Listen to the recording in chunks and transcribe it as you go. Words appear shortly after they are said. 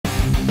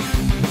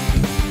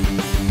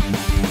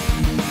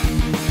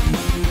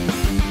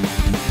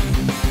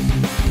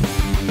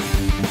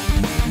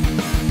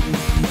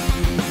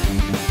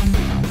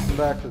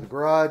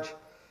garage.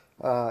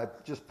 I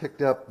just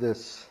picked up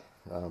this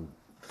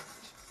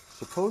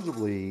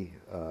supposedly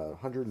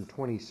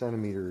 120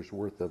 centimeters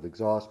worth of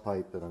exhaust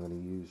pipe that I'm going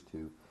to use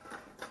to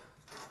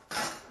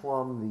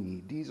plumb the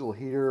diesel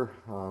heater.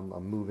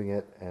 I'm moving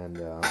it, and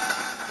I'm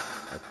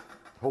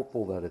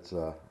hopeful that it's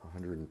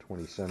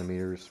 120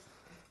 centimeters.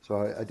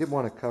 So I did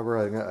want to cover.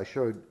 I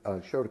showed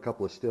a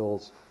couple of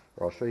stills,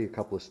 or I'll show you a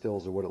couple of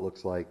stills of what it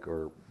looks like,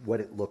 or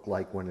what it looked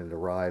like when it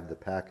arrived. The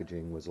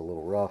packaging was a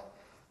little rough.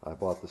 I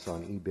bought this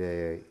on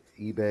eBay.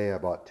 I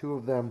bought 2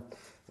 of them,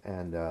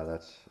 and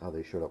that's how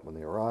they showed up when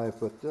they arrived.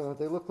 But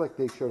they look like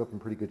they showed up in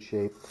pretty good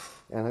shape.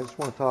 And I just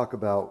want to talk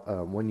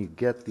about when you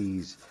get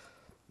these,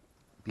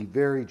 be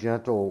very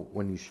gentle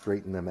when you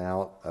straighten them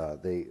out.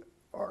 They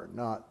are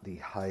not the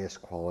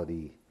highest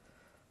quality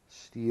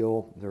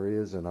steel there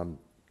is, and I'm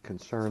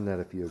concerned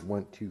that if you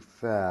went too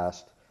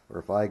fast, or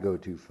if I go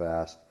too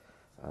fast,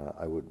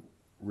 I would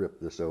rip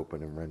this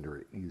open and render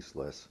it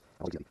useless.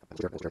 So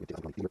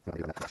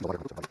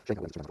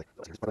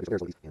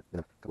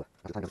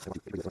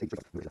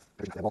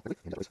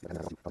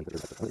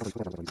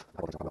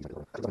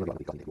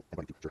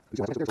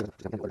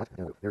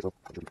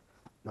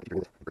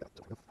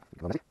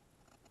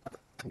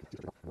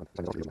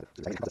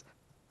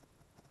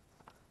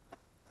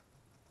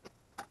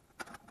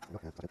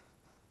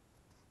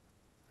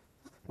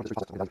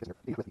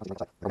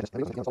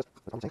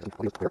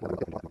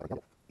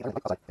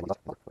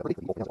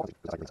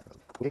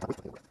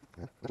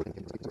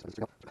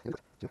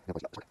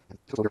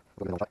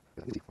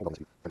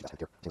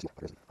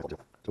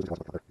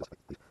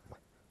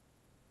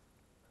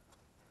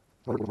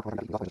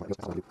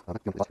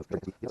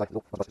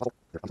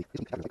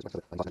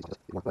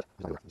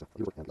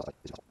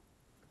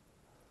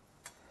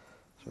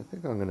I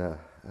think I'm going to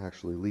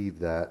actually leave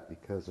that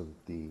because of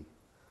the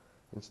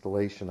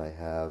installation I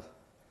have.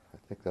 I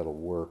think that'll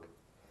work.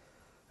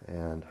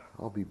 And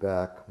I'll be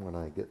back when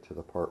I get to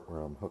the part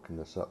where I'm hooking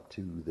this up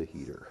to the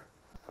heater.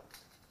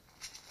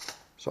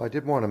 So I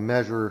did want to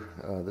measure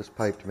this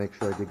pipe to make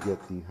sure I did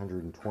get the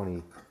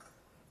 120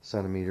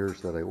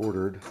 centimeters that I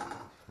ordered.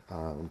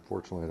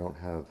 Unfortunately, I don't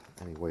have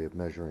any way of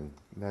measuring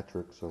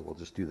metric, so we'll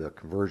just do the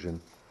conversion.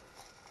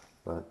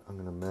 But I'm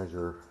going to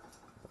measure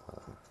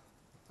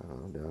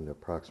down to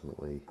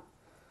approximately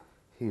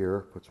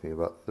here. Puts me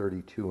about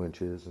 32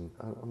 inches, and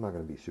I'm not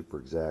going to be super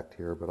exact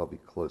here, but I'll be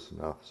close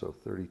enough. So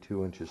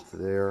 32 inches to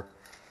there.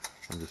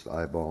 I'm just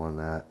eyeballing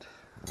that.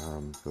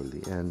 Go to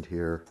the end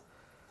here,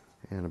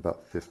 and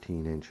about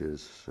 15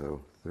 inches,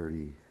 so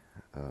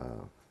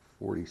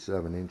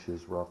 47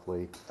 inches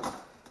roughly.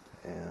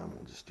 And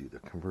we'll just do the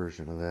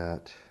conversion of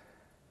that.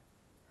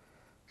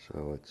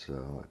 So it's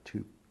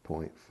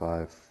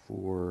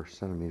 2.54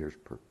 centimeters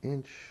per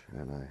inch,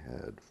 and I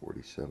had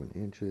 47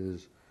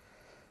 inches.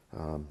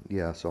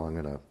 Yeah, so I'm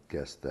going to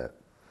guess that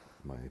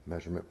my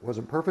measurement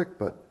wasn't perfect,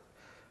 but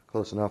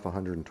close enough,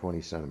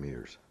 120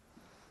 centimeters.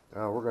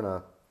 We're going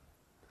to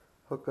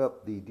hook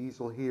up the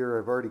diesel here.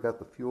 I've already got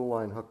the fuel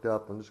line hooked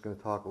up. I'm just going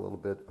to talk a little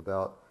bit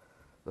about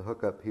the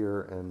hookup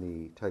here and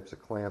the types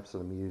of clamps that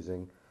I'm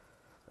using.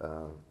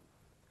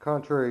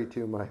 Contrary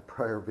to my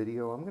prior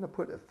video, I'm going to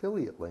put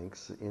affiliate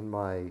links in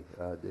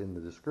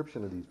the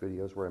description of these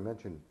videos where I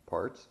mention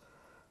parts.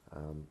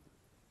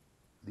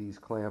 These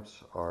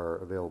clamps are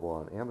available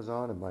on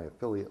Amazon, and my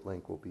affiliate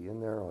link will be in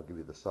there. I'll give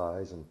you the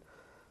size, and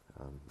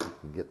you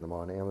can get them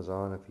on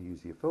Amazon. If you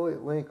use the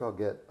affiliate link, I'll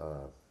get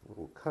a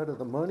little cut of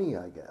the money,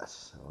 I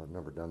guess. I've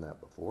never done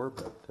that before,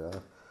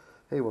 but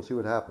hey, we'll see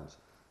what happens.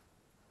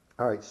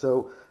 All right,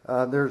 so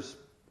there's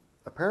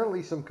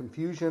apparently some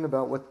confusion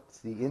about what's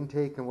the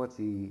intake and what's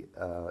the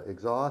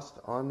exhaust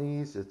on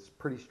these. It's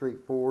pretty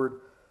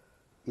straightforward.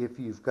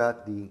 If you've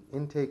got the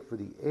intake for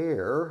the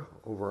air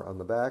over on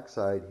the back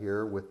side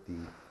here with the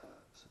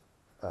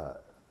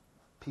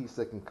piece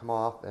that can come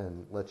off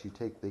and let you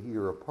take the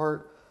heater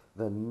apart,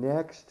 the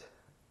next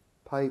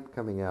pipe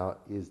coming out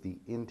is the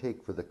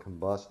intake for the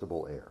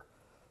combustible air.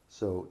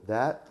 So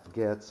that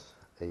gets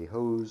a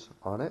hose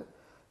on it,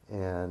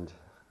 and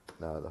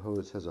the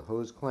hose has a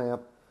hose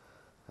clamp.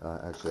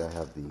 Actually, I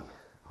have the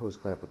hose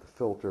clamp with the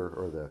filter,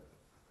 or the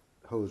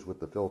hose with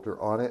the filter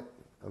on it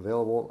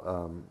available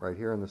right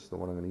here, and this is the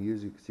one I'm going to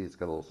use. You can see it's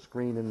got a little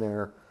screen in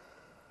there,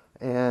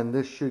 and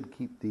this should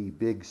keep the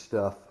big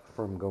stuff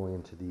from going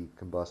into the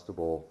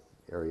combustible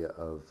area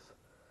of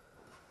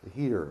the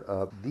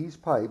heater. These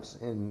pipes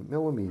in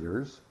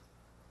millimeters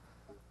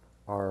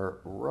are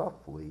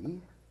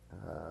roughly,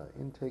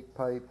 intake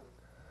pipe,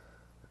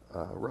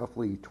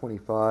 roughly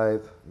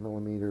 25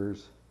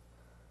 millimeters.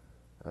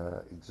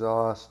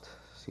 Exhaust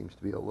seems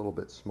to be a little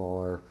bit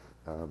smaller.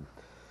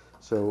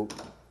 So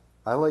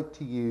I like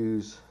to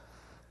use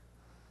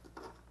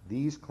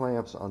these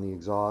clamps on the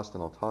exhaust,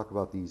 and I'll talk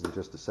about these in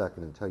just a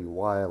second and tell you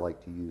why I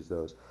like to use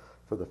those.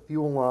 For the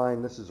fuel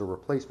line, this is a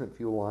replacement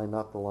fuel line,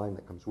 not the line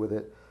that comes with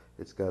it.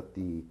 It's got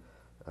the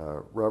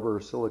rubber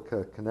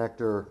silica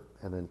connector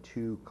and then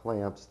 2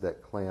 clamps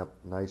that clamp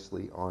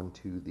nicely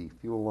onto the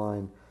fuel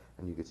line.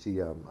 And you can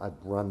see I've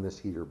run this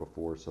heater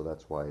before, so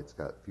that's why it's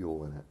got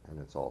fuel in it and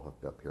it's all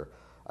hooked up here.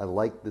 I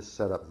like this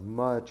setup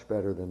much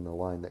better than the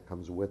line that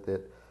comes with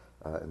it,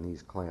 and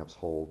these clamps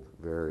hold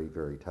very,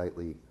 very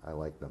tightly. I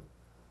like them.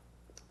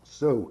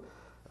 So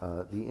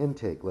the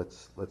intake,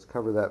 let's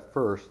cover that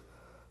first.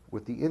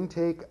 With the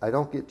intake, I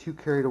don't get too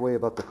carried away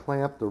about the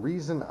clamp. The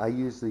reason I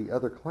use the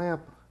other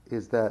clamp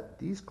is that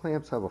these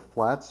clamps have a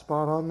flat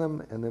spot on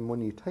them, and then when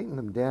you tighten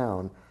them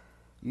down,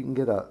 you can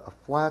get a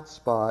flat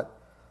spot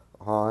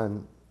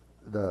on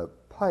the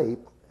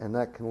pipe, and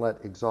that can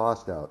let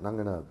exhaust out. And I'm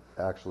going to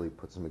actually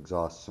put some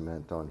exhaust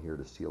cement on here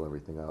to seal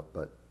everything up,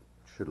 but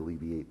should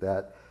alleviate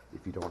that.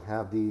 If you don't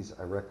have these,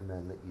 I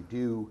recommend that you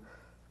do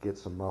get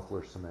some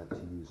muffler cement to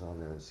use on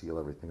there and seal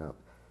everything up.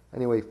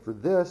 Anyway, for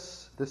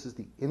this is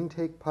the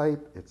intake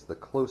pipe. It's the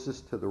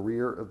closest to the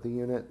rear of the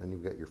unit, and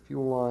you've got your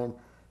fuel line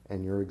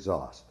and your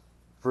exhaust.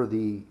 For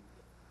the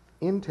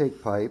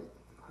intake pipe,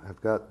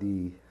 I've got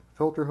the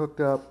filter hooked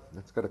up.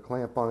 It's got a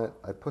clamp on it.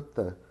 I put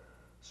the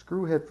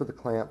screw head for the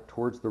clamp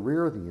towards the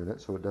rear of the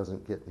unit so it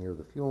doesn't get near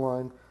the fuel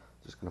line.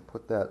 Just going to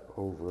put that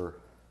over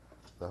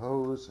the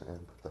hose and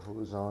put the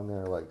hose on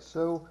there like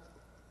so.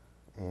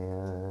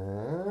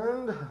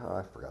 And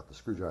I forgot the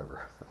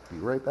screwdriver. I'll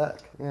be right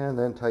back. And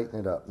then tighten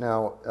it up.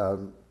 Now,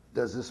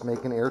 does this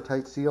make an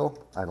airtight seal?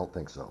 I don't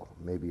think so.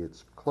 Maybe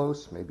it's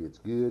close, maybe it's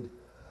good.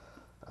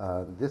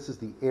 This is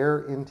the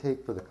air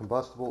intake for the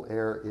combustible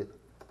air. It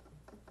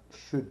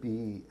should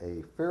be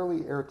a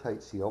fairly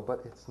airtight seal,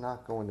 but it's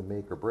not going to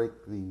make or break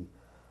the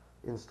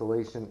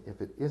installation if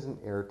it isn't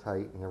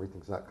airtight and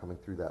everything's not coming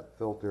through that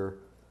filter.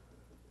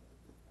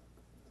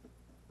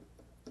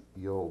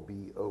 You'll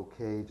be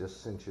okay.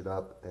 Just cinch it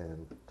up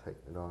and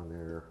tighten it on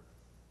there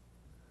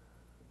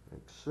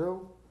like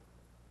so.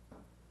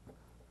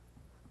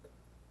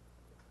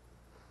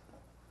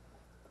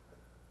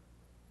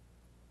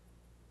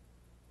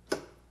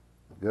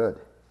 Good.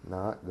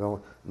 Not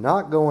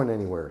going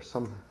anywhere.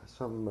 Some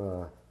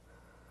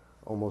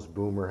almost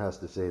boomer has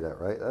to say that,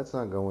 right? That's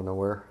not going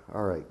nowhere.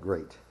 All right,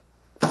 great.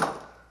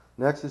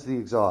 Next is the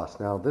exhaust.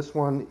 Now this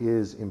one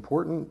is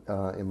important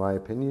in my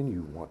opinion.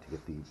 You want to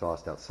get the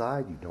exhaust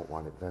outside. You don't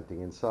want it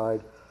venting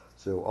inside.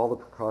 So all the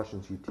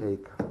precautions you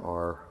take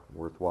are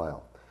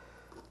worthwhile.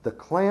 The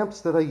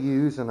clamps that I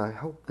use, and I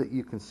hope that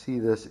you can see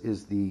this,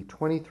 is the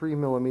 23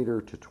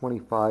 millimeter to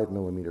 25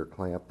 millimeter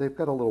clamp. They've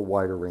got a little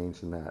wider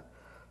range than that.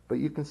 But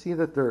you can see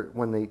that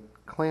when they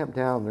clamp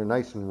down, they're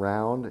nice and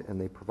round,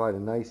 and they provide a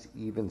nice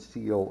even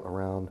seal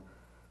around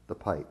the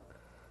pipe.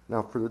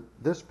 Now for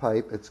this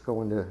pipe, it's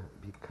going to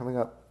be coming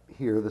up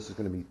here. This is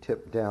going to be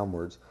tipped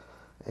downwards.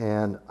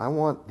 And I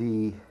want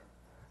the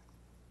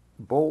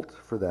bolt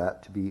for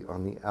that to be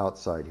on the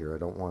outside here. I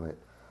don't want it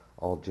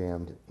all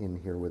jammed in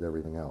here with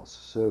everything else.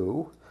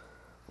 So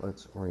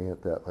let's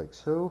orient that like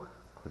so.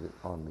 Put it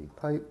on the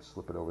pipe,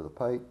 slip it over the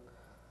pipe.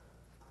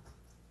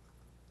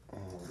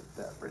 And get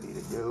that ready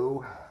to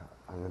go.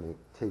 I'm going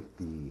to take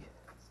the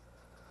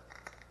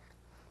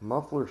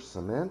muffler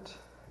cement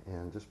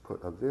and just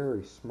put a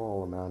very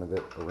small amount of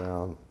it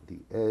around the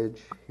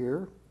edge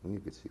here. And you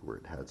can see where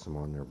it had some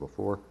on there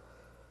before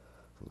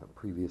from the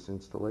previous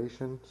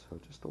installation. So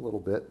just a little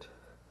bit.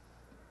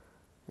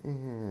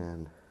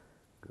 And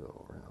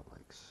go around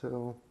like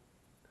so.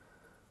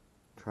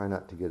 Try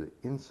not to get it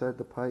inside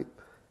the pipe.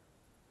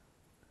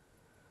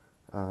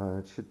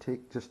 It should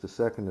take just a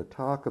second to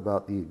talk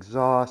about the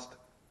exhaust.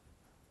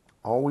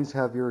 Always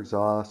have your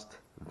exhaust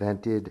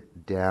vented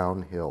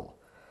downhill.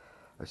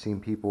 I've seen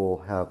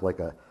people have like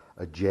a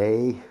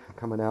J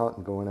coming out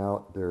and going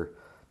out their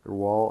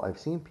wall. I've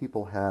seen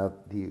people have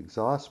the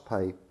exhaust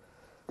pipe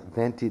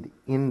vented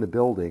in the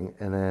building,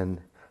 and then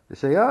they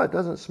say, oh, it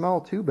doesn't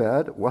smell too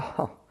bad.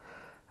 Well,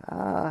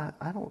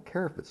 I don't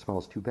care if it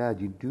smells too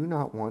bad. You do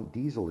not want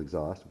diesel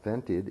exhaust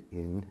vented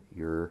in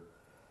your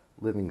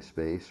living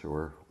space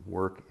or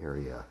work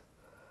area.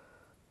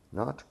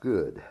 Not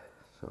good.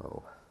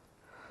 So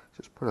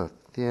just put a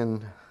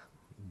thin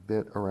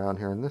bit around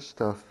here, and this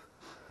stuff,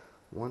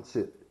 once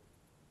it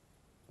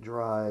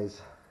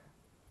dries,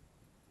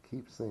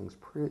 keeps things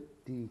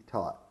pretty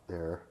taut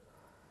there.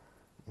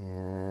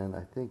 And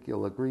I think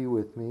you'll agree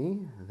with me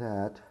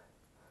that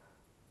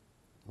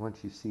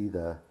once you see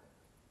the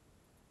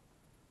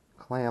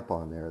clamp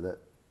on there, that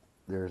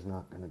there's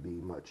not going to be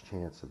much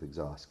chance of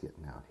exhaust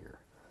getting out here.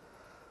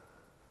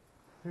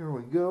 There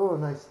we go, a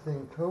nice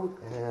thin coat,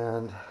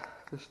 and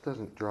this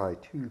doesn't dry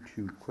too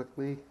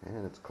quickly,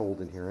 and it's cold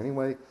in here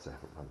anyway because I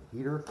haven't run the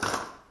heater.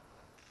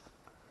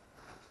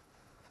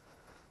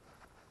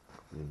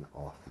 Clean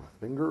off my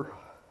finger.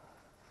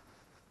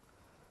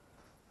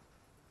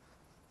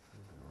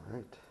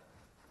 Alright,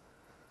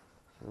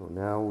 so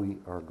now we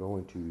are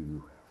going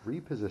to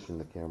reposition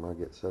the camera,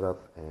 get set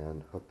up,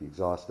 and hook the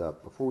exhaust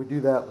up. Before we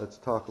do that, let's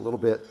talk a little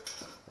bit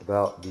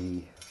about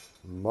the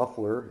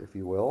muffler, if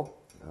you will.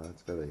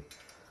 It's got a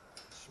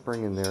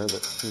spring in there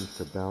that seems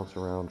to bounce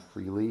around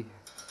freely.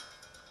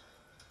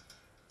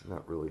 I'm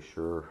not really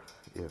sure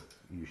if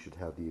you should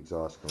have the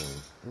exhaust going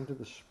into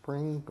the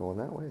spring, going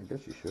that way. I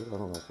guess you should. I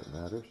don't know if it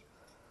matters.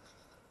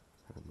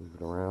 Move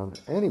it around.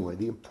 Anyway,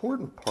 the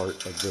important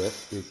part of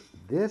this is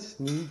this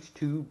needs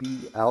to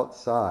be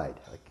outside.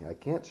 I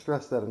can't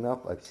stress that enough.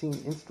 I've seen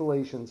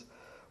installations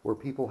where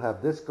people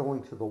have this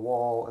going to the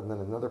wall and then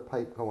another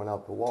pipe going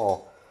out the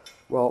wall.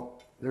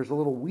 Well, there's a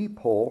little weep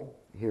hole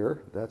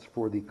here. That's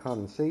for the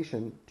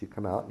condensation to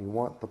come out, and you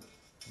want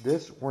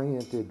this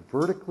oriented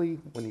vertically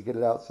when you get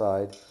it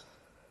outside,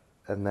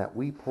 and that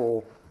weep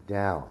hole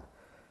down.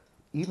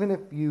 Even if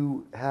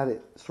you had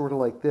it sort of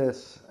like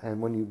this, and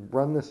when you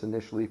run this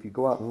initially, if you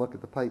go out and look at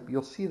the pipe,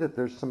 you'll see that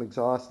there's some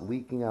exhaust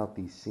leaking out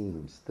these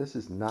seams. This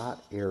is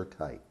not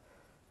airtight.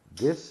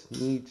 This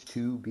needs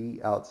to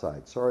be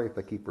outside. Sorry if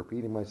I keep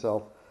repeating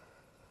myself.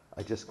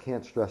 I just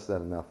can't stress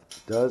that enough.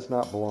 It does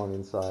not belong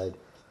inside.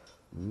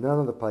 None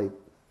of the pipe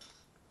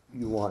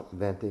you want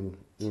venting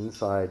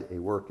inside a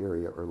work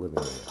area or living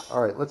area.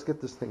 All right, let's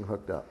get this thing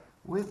hooked up.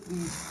 With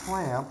these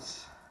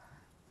clamps,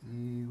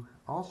 you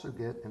also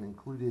get an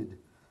included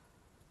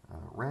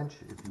wrench,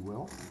 if you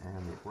will,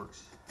 and it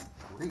works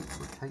great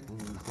for tightening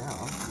these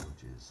down,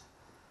 which is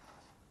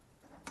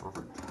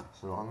perfect.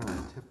 So I'm going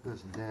to tip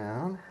this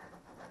down.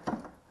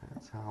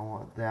 That's how I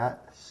want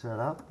that set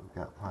up. I've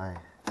got my,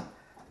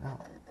 now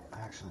I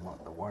actually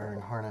want the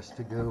wiring harness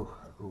to go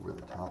over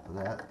the top of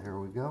that. There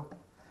we go.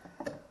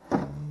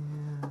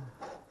 And,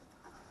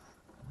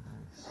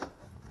 nice.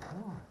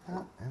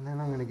 And then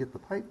I'm going to get the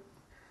pipe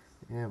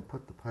and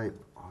put the pipe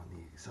on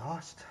the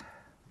exhaust.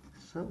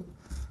 So,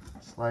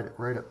 slide it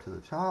right up to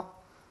the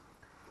top.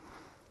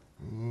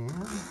 And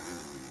put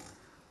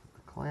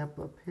the clamp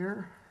up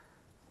here.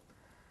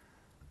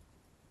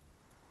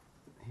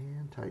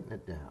 And tighten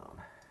it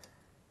down.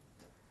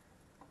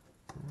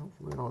 And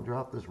hopefully I don't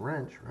drop this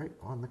wrench right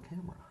on the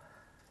camera.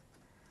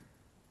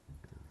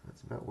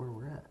 That's about where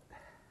we're at.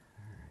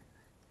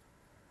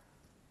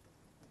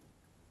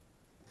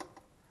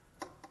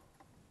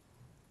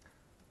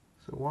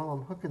 So while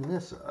I'm hooking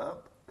this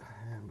up,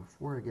 and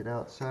before I get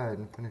outside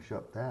and finish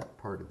up that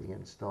part of the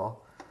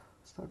install,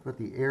 let's talk about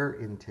the air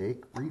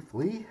intake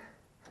briefly.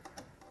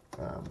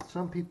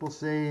 Some people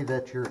say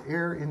that your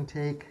air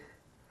intake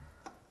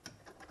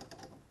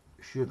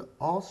should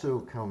also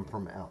come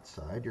from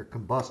outside, your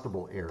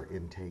combustible air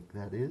intake,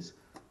 that is.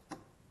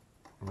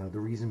 The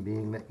reason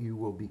being that you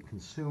will be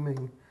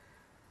consuming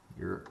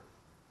your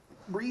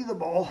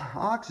breathable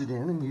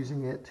oxygen and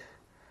using it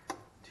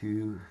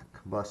to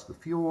combust the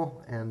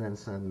fuel and then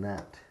send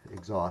that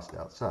exhaust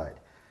outside.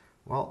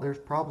 Well, there's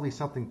probably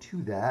something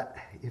to that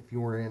if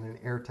you were in an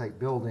airtight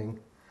building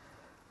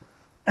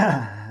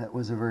that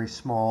was a very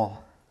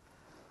small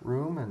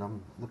room, and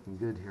I'm looking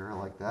good here, I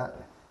like that.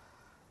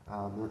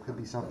 There could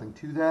be something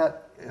to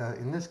that.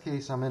 In this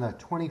case, I'm in a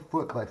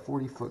 20-foot by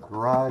 40-foot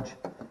garage,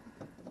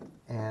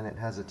 and it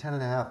has a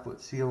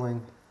 10.5-foot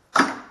ceiling,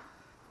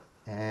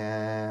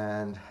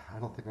 and I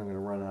don't think I'm going to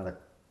run out of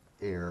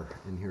air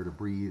in here to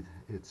breathe.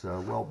 It's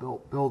a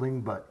well-built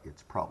building, but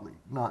it's probably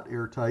not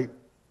airtight.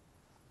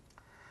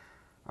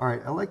 All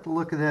right, I like the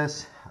look of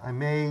this. I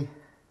may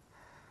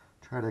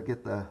try to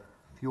get the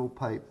fuel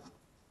pipe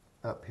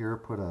up here,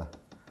 put a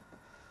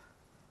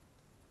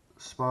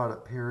spot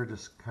up here,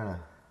 just kind of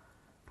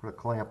put a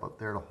clamp up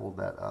there to hold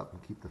that up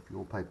and keep the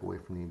fuel pipe away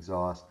from the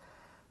exhaust.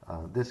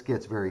 This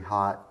gets very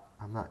hot.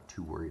 I'm not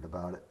too worried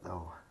about it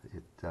though.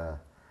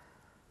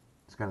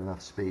 It's got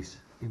enough space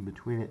in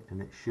between it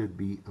and it should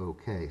be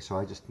okay. So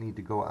I just need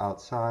to go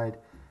outside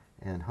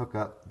and hook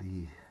up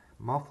the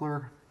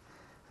muffler.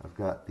 I've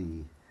got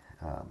the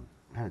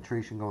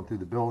penetration going through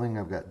the building.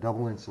 I've got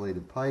double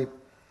insulated pipe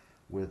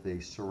with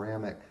a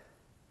ceramic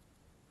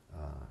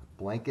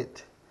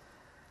blanket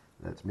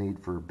that's made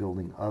for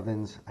building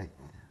ovens. I'm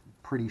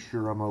pretty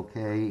sure I'm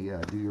okay.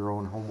 Do your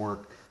own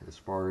homework as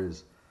far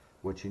as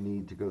what you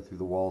need to go through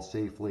the wall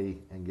safely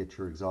and get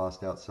your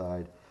exhaust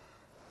outside.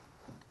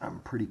 I'm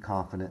pretty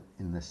confident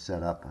in this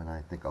setup and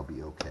I think I'll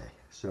be okay.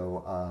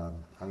 So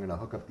I'm going to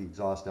hook up the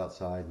exhaust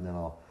outside and then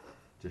I'll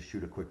just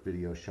shoot a quick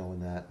video showing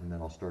that, and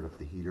then I'll start up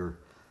the heater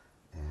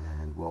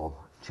and we'll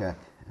check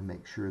and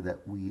make sure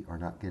that we are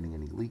not getting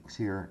any leaks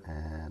here,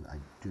 and I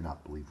do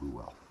not believe we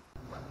will.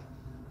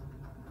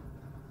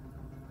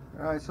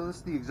 Alright, so this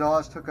is the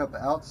exhaust hookup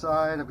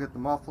outside. I've got the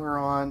muffler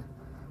on.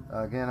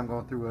 Again, I'm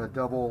going through a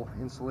double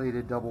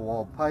insulated, double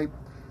walled pipe.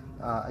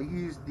 I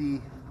used the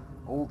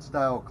old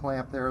style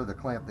clamp there, the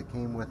clamp that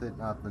came with it,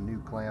 not the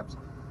new clamps.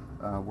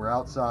 We're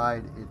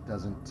outside. It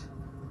doesn't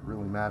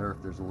really matter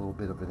if there's a little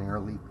bit of an air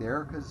leak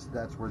there because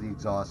that's where the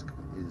exhaust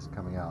is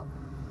coming out.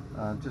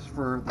 Just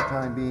for the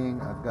time being,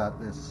 I've got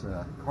this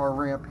car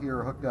ramp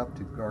here hooked up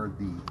to guard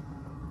the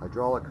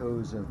hydraulic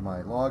hose of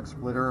my log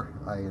splitter.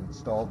 I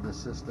installed this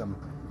system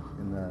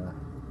in the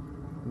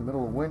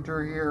middle of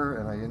winter here,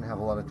 and I didn't have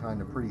a lot of time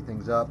to pretty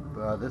things up.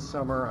 This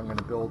summer I'm going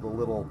to build a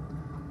little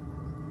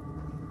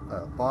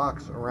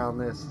box around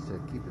this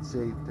to keep it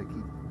safe, to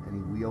keep any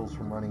wheels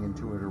from running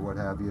into it or what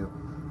have you.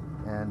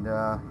 And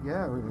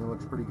yeah, everything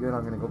looks pretty good.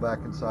 I'm going to go back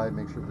inside,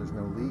 make sure there's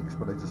no leaks,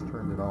 but I just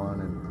turned it on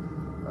and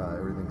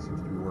everything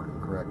seems to be working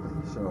correctly.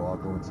 So I'll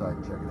go inside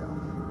and check it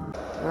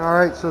out.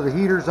 Alright, so the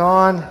heater's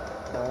on.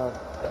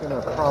 I'm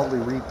going to probably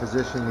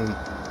reposition the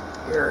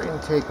air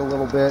intake a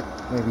little bit,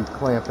 maybe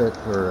clamp it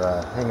or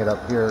hang it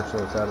up here so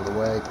it's out of the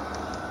way.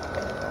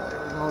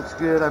 Everything looks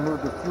good. I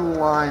moved the fuel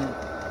line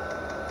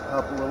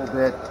up a little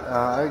bit.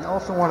 I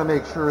also want to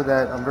make sure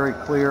that I'm very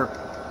clear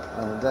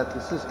that the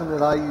system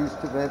that I use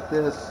to vent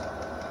this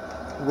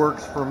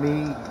works for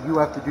me. You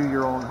have to do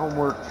your own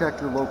homework, check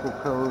your local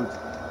codes,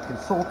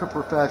 consult a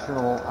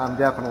professional. I'm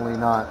definitely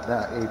not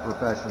a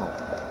professional.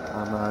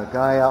 I'm a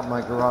guy out in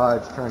my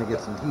garage trying to get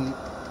some heat,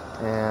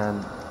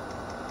 and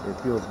it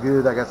feels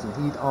good. I got some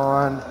heat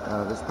on.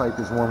 This pipe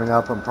is warming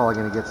up. I'm probably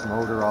going to get some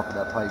odor off of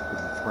that pipe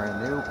because it's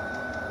brand new.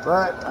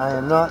 But I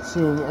am not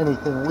seeing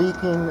anything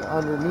leaking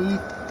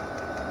underneath.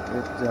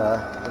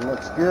 It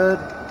looks good.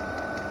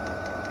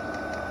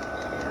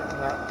 I'm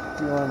not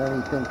feeling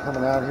anything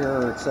coming out here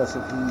or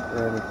excessive heat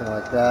or anything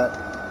like that.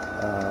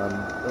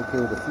 Okay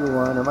with the fuel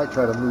line. I might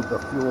try to move the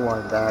fuel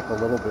line back a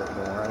little bit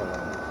more. I don't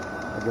know.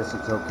 I guess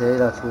it's okay.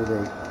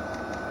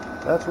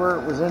 That's where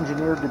it was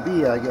engineered to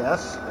be, I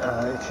guess.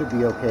 It should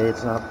be okay.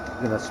 It's not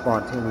going to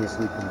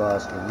spontaneously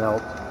combust or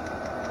melt.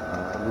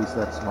 At least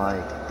that's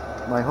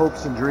my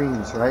hopes and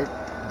dreams, right?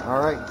 All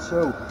right,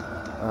 so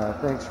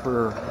thanks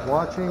for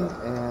watching,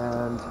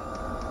 and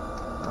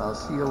I'll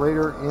see you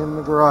later in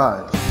the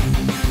garage.